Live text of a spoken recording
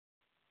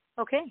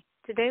Okay,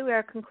 today we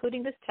are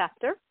concluding this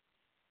chapter,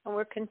 and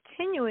we're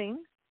continuing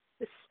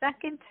the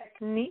second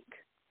technique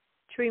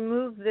to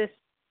remove this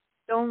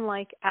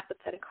stone-like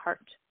apathetic heart.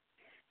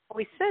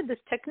 We said this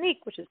technique,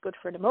 which is good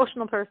for an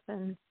emotional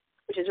person,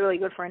 which is really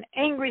good for an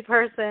angry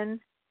person,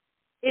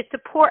 is to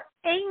pour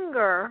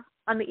anger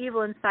on the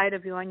evil inside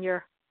of you, on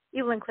your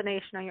evil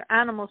inclination, on your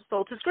animal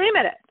soul, to scream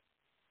at it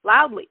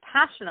loudly,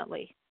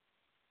 passionately.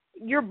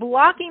 You're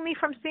blocking me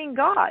from seeing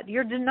God.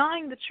 You're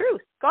denying the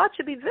truth. God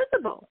should be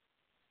visible.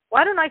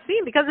 Why don't I see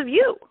him? Because of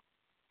you.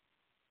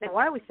 Now,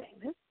 why are we saying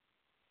this?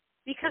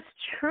 Because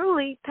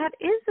truly, that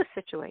is the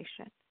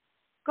situation.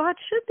 God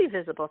should be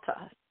visible to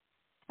us.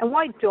 And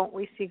why don't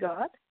we see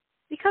God?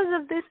 Because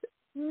of this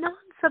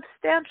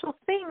non-substantial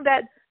thing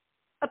that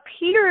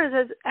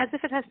appears as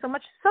if it has so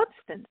much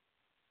substance.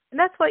 And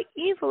that's why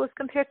evil is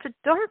compared to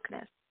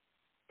darkness.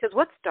 Because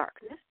what's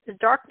darkness? Is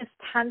darkness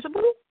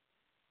tangible?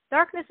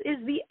 Darkness is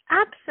the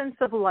absence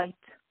of light.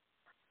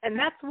 And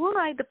that's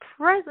why the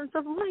presence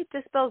of light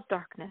dispels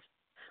darkness.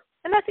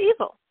 And that's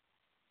evil.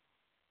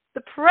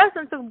 The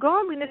presence of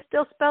godliness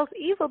still spells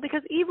evil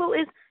because evil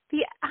is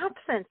the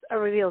absence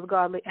of revealed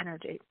godly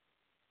energy.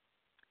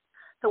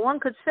 So one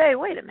could say,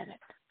 wait a minute,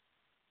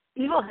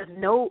 evil has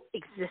no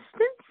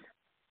existence?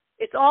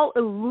 It's all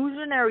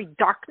illusionary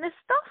darkness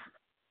stuff?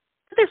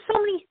 But there's so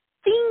many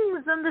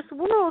things in this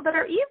world that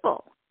are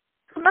evil.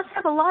 So it must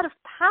have a lot of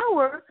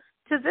power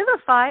to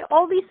vivify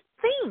all these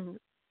things.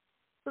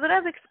 So that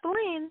I've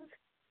explained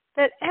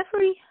that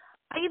every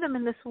item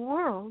in this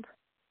world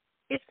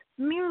is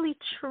merely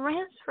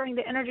transferring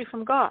the energy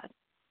from God,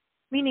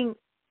 meaning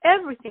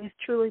everything is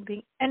truly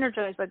being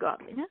energized by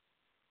godliness.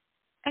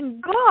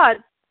 And God,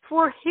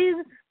 for his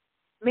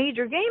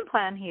major game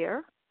plan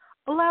here,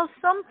 allows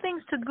some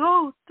things to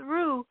go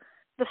through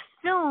the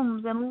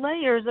films and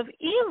layers of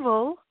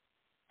evil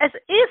as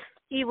if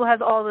evil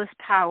has all this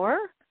power,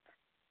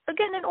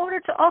 again, in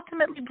order to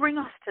ultimately bring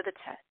us to the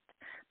test.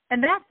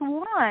 And that's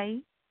why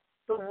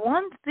the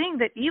one thing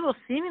that evil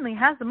seemingly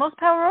has the most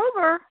power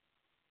over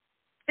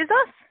is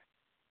us.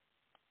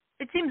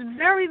 It seems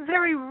very,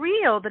 very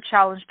real, the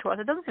challenge to us.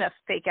 It doesn't seem a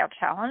fake-out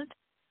challenge.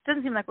 It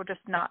doesn't seem like we're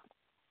just not,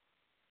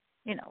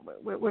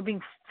 we're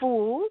being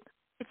fooled.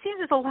 It seems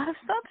there's a lot of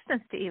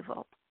substance to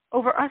evil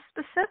over us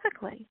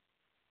specifically.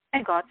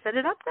 And God set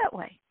it up that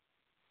way.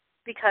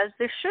 Because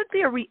there should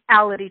be a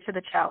reality to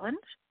the challenge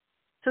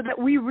so that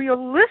we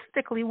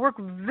realistically work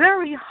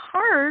very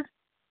hard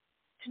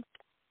to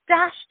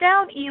dash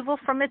down evil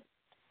from its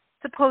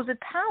supposed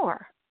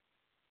power.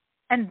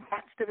 And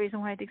that's the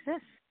reason why it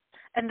exists.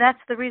 And that's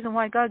the reason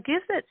why God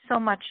gives it so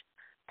much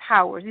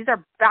powers. These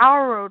are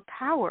borrowed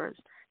powers.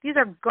 These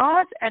are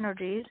God's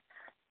energies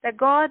that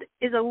God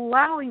is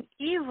allowing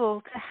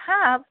evil to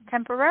have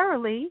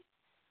temporarily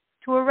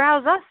to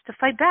arouse us to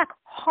fight back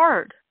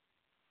hard.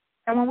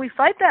 And when we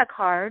fight back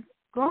hard,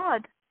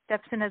 God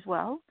steps in as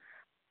well,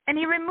 and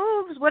he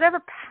removes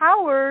whatever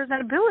powers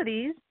and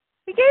abilities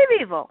he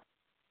gave evil.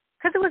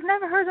 Because it was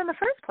never hers in the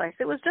first place.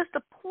 It was just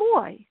a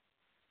ploy.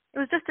 It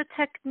was just a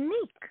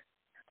technique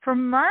for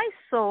my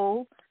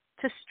soul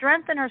to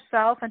strengthen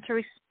herself and to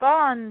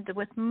respond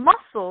with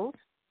muscles.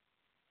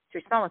 To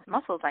respond with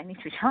muscles, I need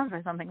to be challenged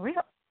by something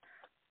real.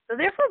 So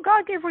therefore,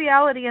 God gave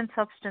reality and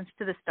substance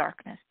to this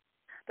darkness.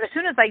 But as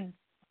soon as I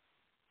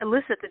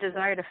elicit the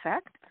desired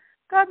effect,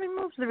 God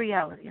removes the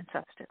reality and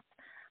substance.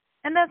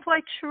 And that's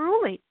why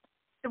truly,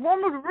 if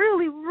one would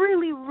really,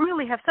 really,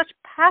 really have such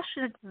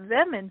passionate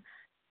venom,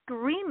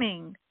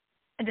 screaming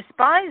and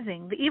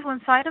despising the evil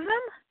inside of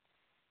them,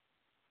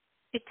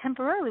 it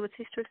temporarily would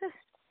cease to exist.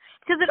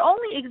 Because it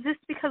only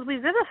exists because we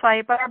vivify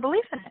it by our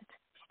belief in it.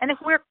 And if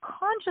we're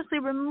consciously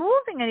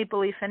removing any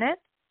belief in it,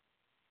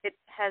 it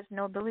has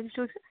no ability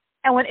to exist.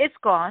 And when it's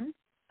gone,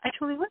 I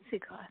truly would see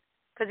God.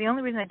 Because the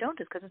only reason I don't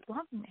is because it's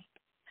blocking me.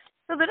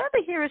 So the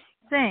Rebbe here is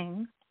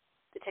saying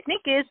the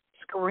technique is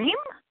scream,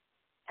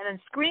 and then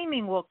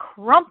screaming will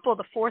crumple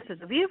the forces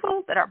of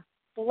evil that are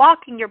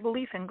blocking your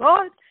belief in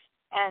God,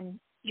 and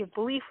your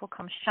belief will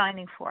come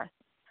shining forth.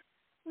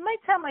 It might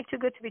sound like too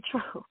good to be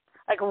true.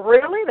 Like,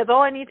 really? That's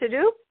all I need to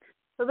do?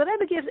 So the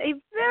Rebbe gives a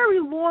very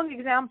long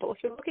example. If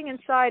you're looking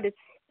inside, it's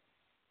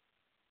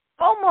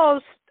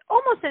almost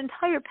an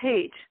entire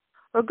page,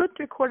 or a good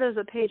 3/4 of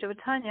a page of a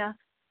Tanya,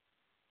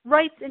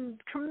 writes in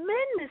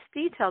tremendous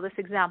detail this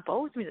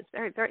example, which means it's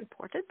very, very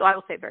important, so I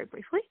will say very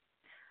briefly,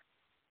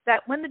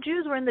 that when the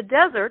Jews were in the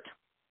desert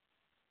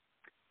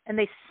and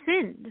they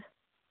sinned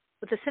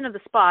with the sin of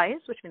the spies,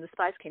 which means the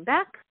spies came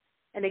back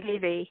and they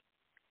gave a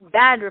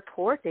bad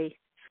report, a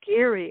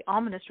scary,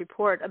 ominous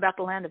report about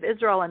the land of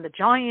Israel and the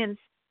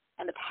giants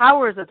and the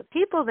powers of the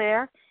people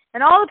there,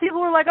 and all the people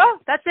were like, oh,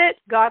 that's it,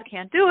 God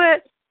can't do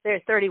it,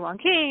 there's 31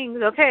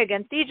 kings, okay,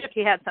 against Egypt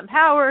he had some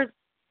powers,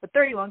 but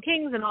 31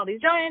 kings and all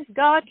these giants,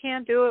 God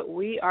can't do it,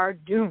 we are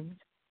doomed.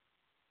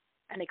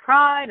 And they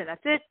cried, and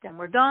that's it, and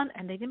we're done,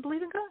 and they didn't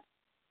believe in God.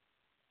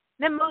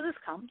 Then Moses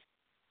comes,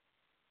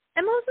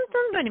 and Moses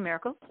doesn't do any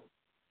miracles.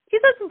 He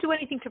doesn't do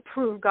anything to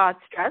prove God's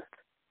strength.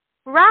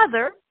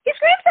 Rather, he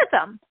screams at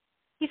them.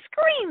 He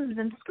screams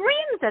and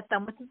screams at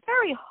them with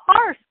very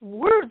harsh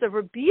words of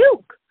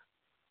rebuke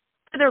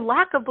for their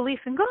lack of belief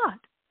in God.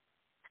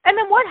 And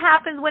then what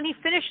happens when he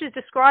finishes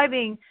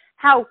describing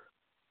how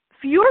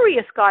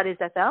furious God is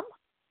at them?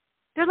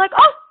 They're like,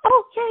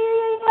 oh,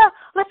 yeah,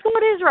 let's go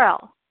to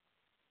Israel.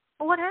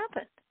 Well, what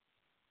happened?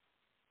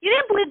 You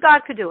didn't believe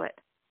God could do it.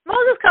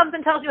 Moses comes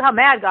and tells you how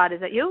mad God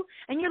is at you,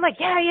 and you're like,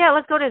 yeah,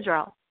 let's go to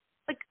Israel.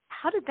 Like,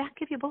 how did that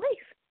give you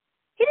belief?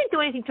 He didn't do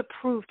anything to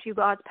prove to you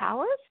God's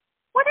powers.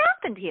 What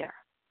happened here?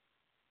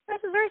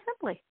 This is very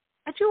simply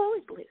that you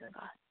always believe in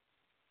God.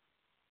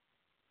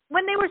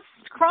 When they were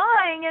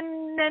crying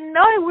and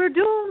no, we're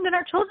doomed and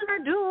our children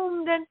are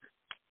doomed, and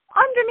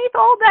underneath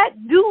all that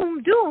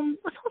doom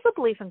was also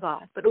belief in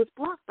God, but it was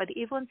blocked by the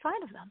evil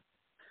inside of them.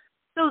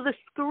 So the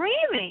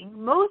screaming,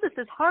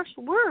 Moses' harsh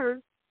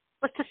words,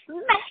 was to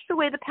smash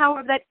away the power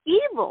of that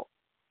evil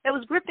that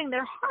was gripping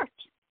their heart.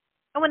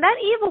 And when that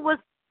evil was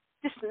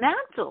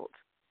dismantled,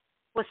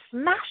 was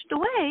smashed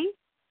away,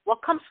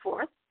 what comes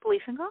forth?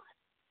 Belief in God.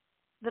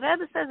 The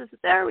Rebbe says it's a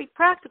very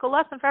practical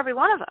lesson for every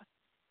one of us,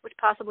 which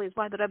possibly is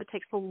why the Rebbe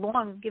takes so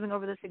long giving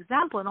over this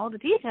example and all the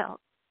details,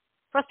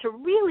 for us to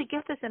really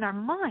get this in our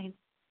mind.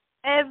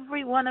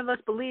 Every one of us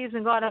believes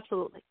in God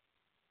absolutely.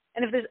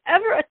 And if there's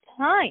ever a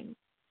time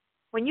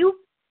when you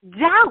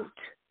doubt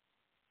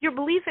your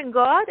belief in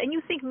God and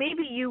you think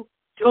maybe you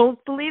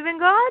don't believe in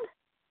God,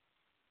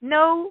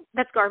 no,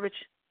 that's garbage.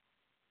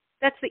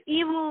 That's the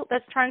evil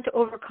that's trying to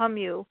overcome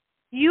you.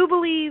 You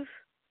believe,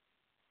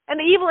 and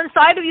the evil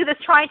inside of you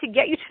that's trying to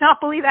get you to not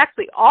believe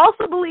actually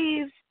also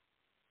believes.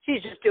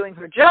 She's just doing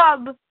her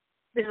job.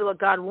 This is what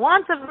God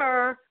wants of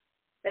her,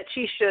 that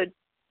she should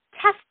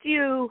test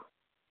you,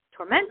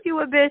 torment you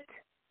a bit.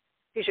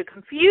 She should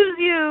confuse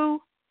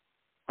you.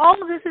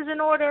 All of this is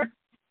in order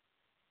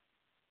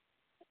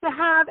to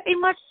have a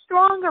much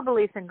stronger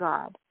belief in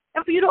God,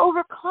 and for you to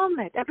overcome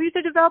it, and for you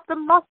to develop the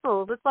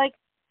muscles. It's like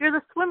you're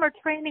the swimmer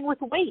training with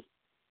weights.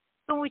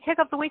 So when we take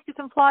up the weights, you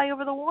can fly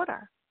over the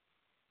water.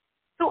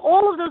 So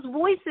all of those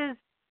voices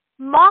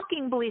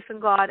mocking belief in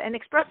God and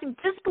expressing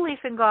disbelief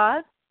in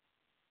God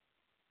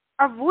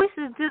are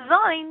voices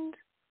designed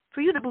for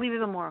you to believe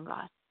even more in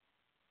God.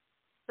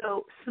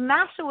 So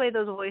smash away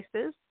those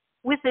voices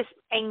with this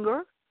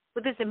anger,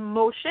 with this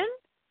emotion,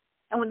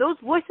 and when those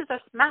voices are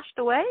smashed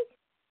away,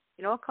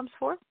 you know what comes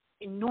forth?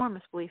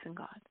 Enormous belief in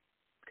God.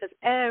 Because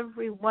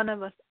every one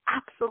of us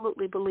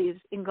absolutely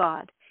believes in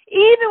God.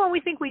 Even when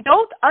we think we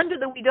don't, under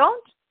the we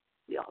don't,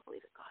 we all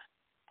believe in God.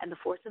 And the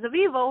forces of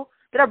evil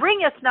that are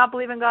bringing us to not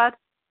believe in God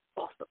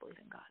also believe